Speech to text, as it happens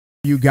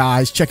You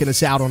guys checking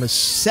us out on a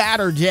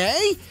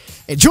Saturday.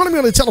 And joining me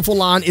on the telephone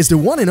line is the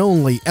one and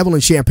only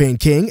Evelyn Champagne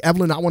King.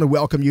 Evelyn, I want to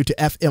welcome you to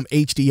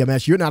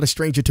FMHDMS. You're not a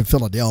stranger to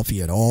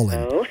Philadelphia at all.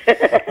 No.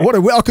 I want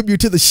to welcome you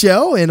to the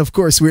show. And, of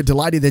course, we're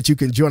delighted that you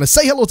can join us.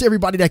 Say hello to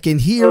everybody that can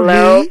hear me.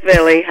 Hello,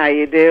 Philly. How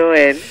you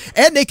doing?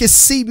 And they can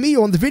see me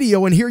on the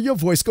video and hear your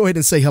voice. Go ahead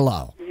and say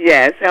hello.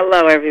 Yes.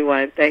 Hello,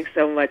 everyone. Thanks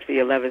so much for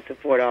your love and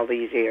support all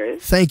these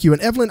years. Thank you.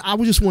 And, Evelyn, I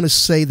would just want to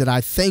say that I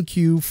thank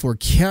you for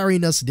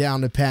carrying us down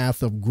the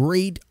path of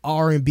great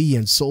R&B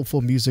and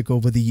soulful music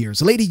over the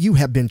years. Lady, you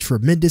have been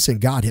tremendous,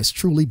 and God has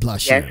truly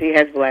blessed you. Yes, He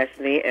has blessed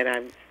me, and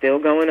I'm still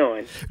going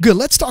on. Good.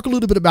 Let's talk a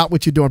little bit about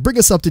what you're doing. Bring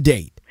us up to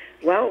date.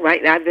 Well,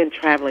 right now I've been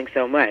traveling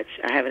so much,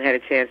 I haven't had a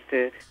chance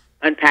to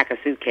unpack a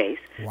suitcase.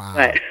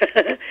 Wow.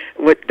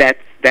 But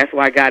that's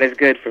why God is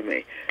good for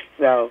me.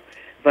 So,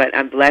 but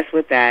I'm blessed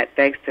with that.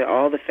 Thanks to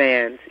all the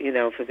fans,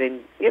 for being,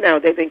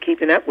 they've been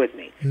keeping up with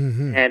me.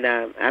 Mm-hmm. And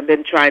I've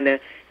been trying to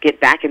get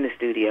back in the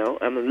studio.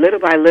 Little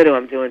by little,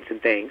 I'm doing some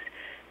things.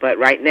 But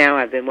right now,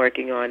 I've been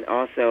working on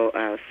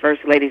also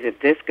First Ladies of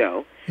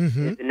Disco, is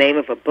the name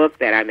of a book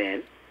that I'm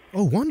in.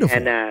 Oh,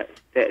 wonderful. And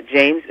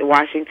James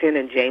Washington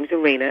and James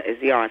Arena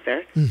is the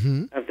author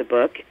of the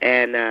book.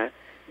 And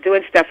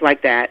doing stuff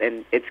like that.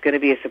 And it's going to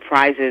be a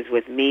surprises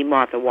with me,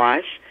 Martha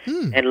Wash,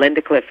 and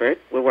Linda Clifford.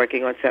 We're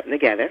working on something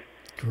together.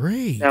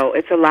 Great. So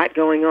it's a lot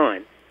going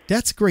on.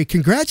 That's great.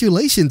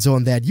 Congratulations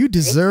on that. You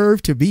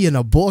deserve to be in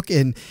a book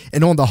and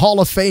on the Hall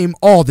of Fame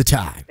all the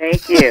time.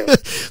 Thank you.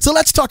 So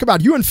let's talk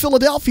about you're in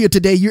Philadelphia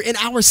today. You're in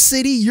our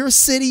city, your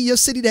city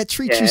that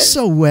treats you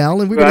so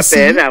well. And we're going to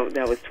see. I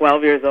was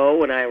 12 years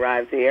old when I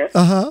arrived here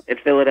in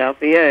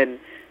Philadelphia,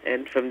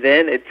 and from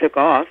then it took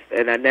off,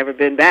 and I've never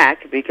been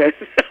back because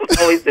I've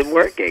always been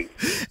working.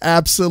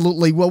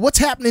 Absolutely. Well, what's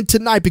happening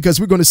tonight? Because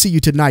we're going to see you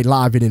tonight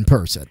live and in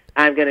person.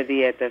 I'm going to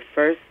be at the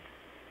First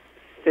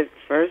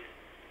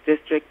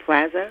District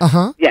Plaza.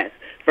 Yes,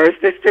 First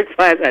District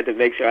Plaza. I had to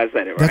make sure I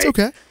said it right. That's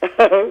okay.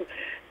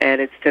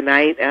 And it's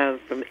tonight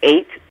from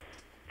 8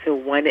 to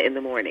 1 in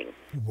the morning.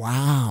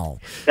 Wow.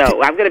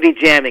 So I'm going to be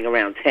jamming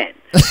around 10.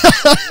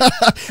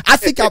 I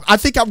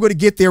think I'm going to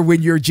get there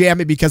when you're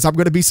jamming because I'm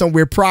going to be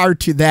somewhere prior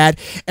to that,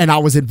 and I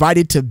was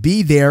invited to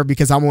be there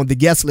because I'm on the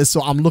guest list,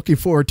 so I'm looking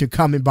forward to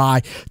coming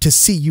by to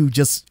see you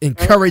just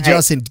encourage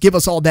us and give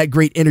us all that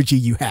great energy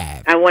you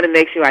have. I want to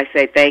make sure I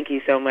say thank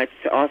you so much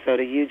also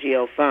to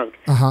UGO Funk,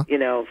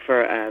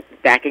 for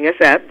backing us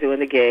up, doing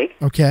the gig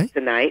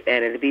tonight,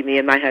 and it'll be me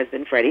and my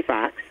husband, Freddie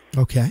Fox.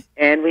 Okay.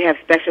 And we have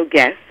special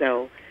guests,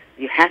 so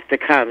you have to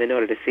come in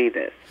order to see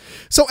this.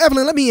 So,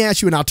 Evelyn, let me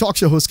ask you, and our talk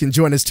show host can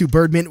join us too,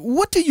 Birdman.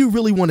 What do you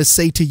really want to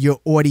say to your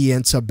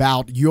audience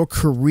about your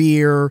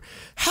career?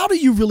 How do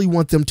you really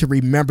want them to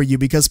remember you?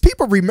 Because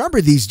people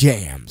remember these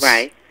jams.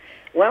 Right.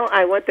 Well,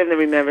 I want them to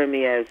remember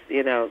me as,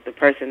 the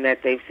person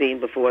that they've seen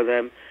before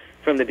them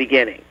from the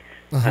beginning.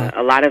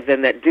 A lot of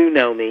them that do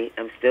know me,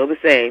 I'm still the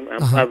same.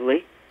 I'm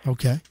bubbly.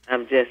 Okay.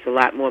 I'm just a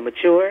lot more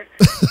mature.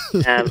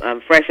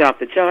 I'm fresh off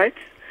the charts.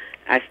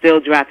 I still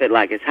drop it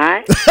like it's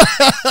hot.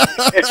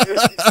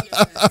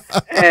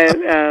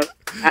 And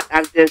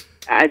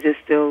I just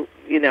still,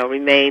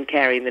 remain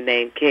carrying the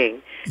name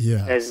King.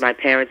 Yes. Because my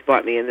parents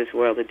brought me in this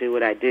world to do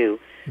what I do.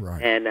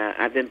 Right. And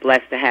I've been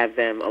blessed to have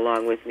them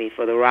along with me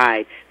for the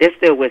ride. They're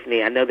still with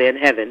me. I know they're in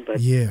heaven, but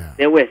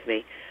they're with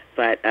me.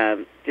 But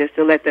just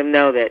to let them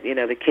know that,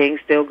 the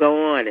Kings still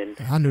go on. And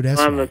I know that's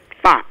I'm right.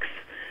 a fox.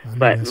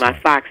 But my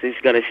fox is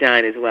going to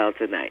shine as well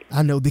tonight.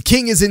 I know. The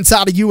king is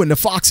inside of you, and the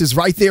fox is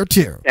right there,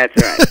 too. That's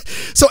right.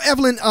 So,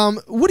 Evelyn,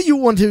 what do you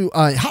want to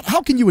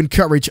how can you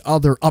encourage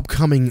other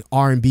upcoming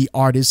R&B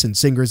artists and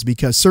singers?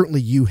 Because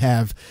certainly you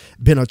have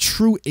been a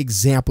true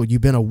example.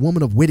 You've been a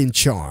woman of wit and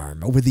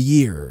charm over the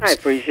years. I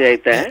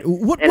appreciate that.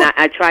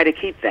 I try to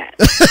keep that.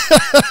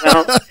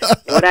 Well,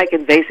 what I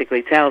can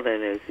basically tell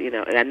them is,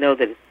 and I know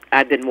that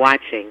I've been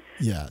watching.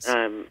 Yes.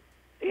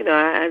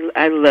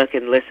 I look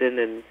and listen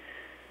and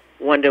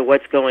wonder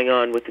what's going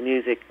on with the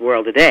music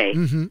world today.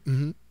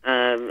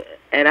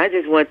 And I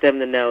just want them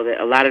to know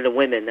that a lot of the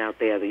women out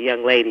there, the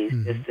young ladies,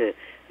 just to,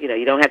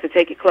 you don't have to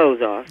take your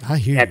clothes off. I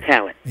hear that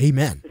talent.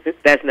 Amen.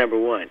 That's number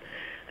one.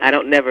 I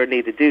don't never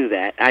need to do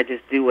that. I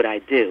just do what I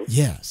do.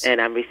 Yes.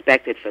 And I'm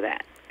respected for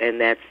that.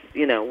 And that's,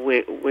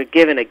 we're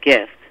given a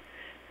gift.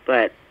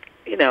 But,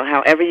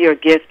 however your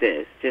gift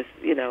is, just,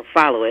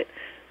 follow it,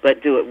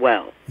 but do it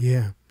well.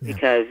 Yeah.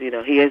 Because,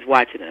 He is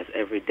watching us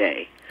every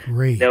day.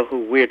 Great. Know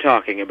who we're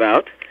talking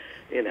about,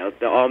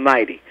 the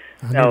Almighty.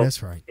 I know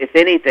that's right. If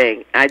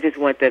anything, I just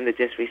want them to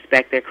just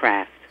respect their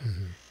craft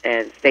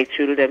and stay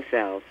true to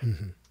themselves.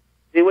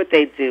 Do what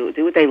they do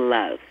what they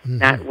love,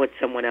 not what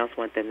someone else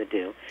wants them to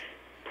do.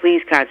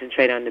 Please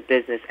concentrate on the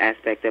business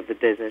aspect of the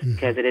business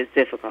because it is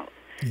difficult.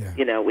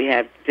 Yeah. We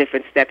have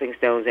different stepping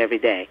stones every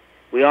day.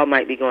 We all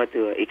might be going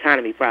through an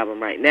economy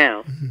problem right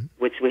now,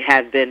 which we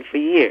have been for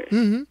years.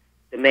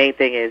 The main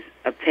thing is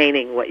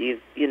obtaining what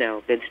you've,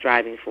 been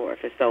striving for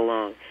so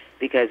long,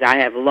 because I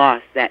have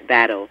lost that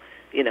battle,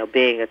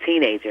 being a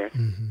teenager,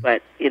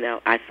 but,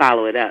 I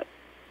follow it up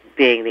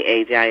being the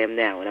age I am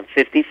now. And I'm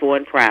 54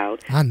 and proud.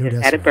 I knew Just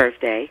that's had a right.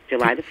 birthday,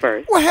 July the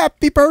 1st. Well,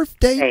 happy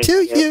birthday Thank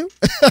to you. you.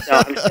 So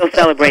I'm still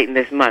celebrating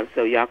this month,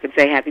 so y'all can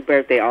say happy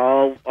birthday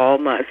all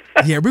month.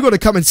 Yeah, we're going to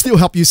come and still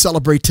help you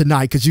celebrate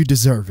tonight because you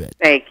deserve it.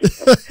 Thank you.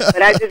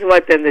 But I just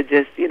want them to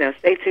just,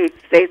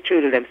 stay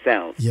true to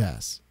themselves.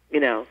 Yes.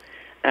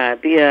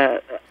 Be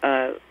a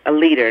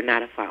leader,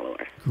 not a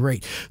follower.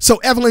 Great. So,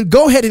 Evelyn,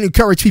 go ahead and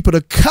encourage people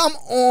to come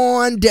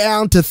on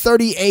down to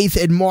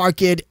 38th and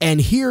Market and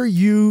hear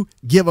you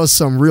give us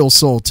some real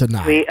soul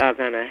tonight. We are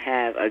going to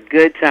have a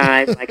good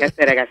time. Like I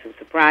said, I got some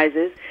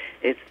surprises.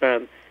 It's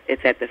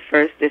at the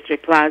First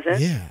District Plaza.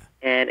 Yeah.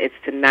 And it's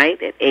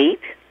tonight at 8,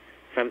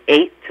 from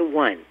 8 to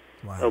 1.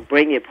 Wow. So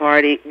bring your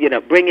party,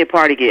 bring your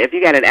party gear. If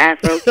you got an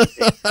afro,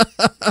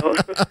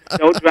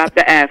 don't drop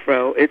the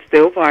afro. It's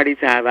still party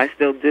time. I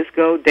still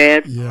disco,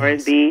 dance, Yes.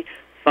 R&B,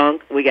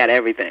 funk. We got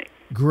everything.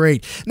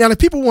 Great. Now, if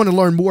people want to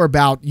learn more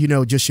about,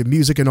 just your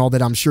music and all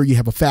that, I'm sure you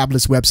have a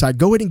fabulous website.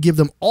 Go ahead and give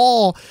them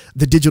all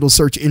the digital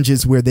search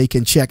engines where they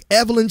can check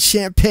Evelyn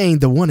Champagne,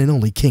 the one and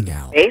only King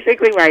Al.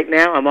 Basically, right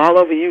now, I'm all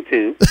over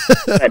YouTube.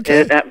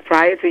 Okay. But,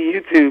 prior to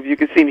YouTube, you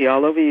can see me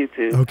all over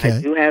YouTube. Okay.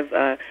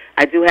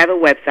 I do have a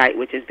website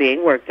which is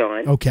being worked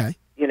on. Okay.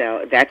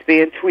 That's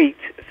being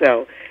tweaked.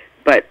 So,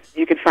 but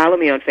you can follow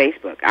me on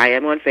Facebook. I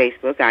am on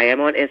Facebook. I am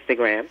on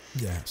Instagram.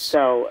 Yes.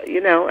 So,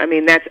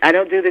 I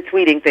don't do the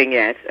tweeting thing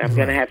yet. I'm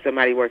going to have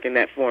somebody working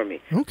that for me.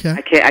 Okay.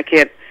 I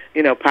can't,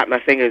 pop my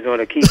fingers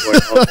on a keyboard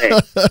all day.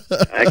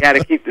 I got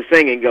to keep the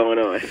singing going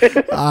on.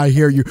 I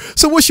hear you.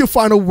 So what's your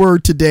final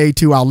word today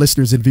to our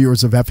listeners and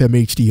viewers of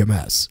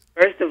FMHDMS?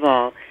 First of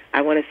all,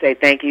 I want to say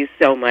thank you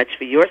so much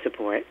for your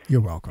support.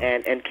 You're welcome.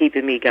 And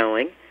keeping me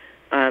going.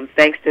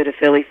 Thanks to the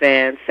Philly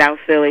fans, South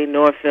Philly,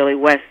 North Philly,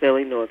 West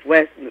Philly,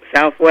 Northwest,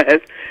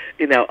 Southwest,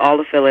 all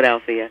of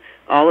Philadelphia,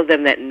 all of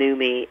them that knew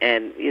me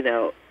and,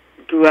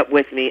 grew up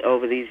with me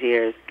over these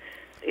years.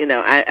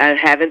 I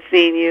haven't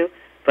seen you,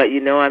 but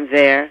I'm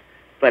there,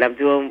 but I'm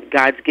doing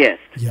God's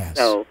gift. Yes.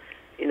 So,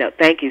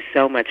 thank you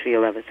so much for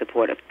your love and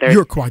support of 30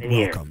 You're quite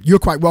years. welcome. You're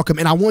quite welcome.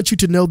 And I want you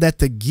to know that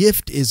the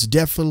gift is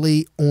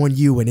definitely on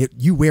you and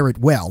you wear it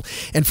well.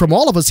 And from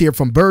all of us here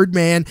from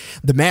Birdman,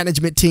 the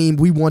management team,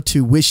 we want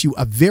to wish you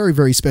a very,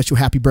 very special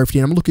happy birthday.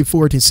 And I'm looking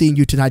forward to seeing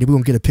you tonight and we're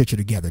going to get a picture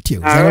together too.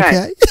 Is that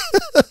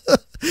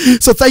okay?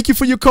 So thank you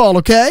for your call,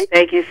 okay?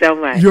 Thank you so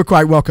much. You're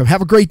quite welcome.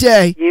 Have a great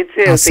day. You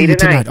too. I'll see you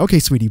tonight. Okay,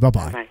 sweetie.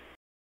 Bye-bye. Bye.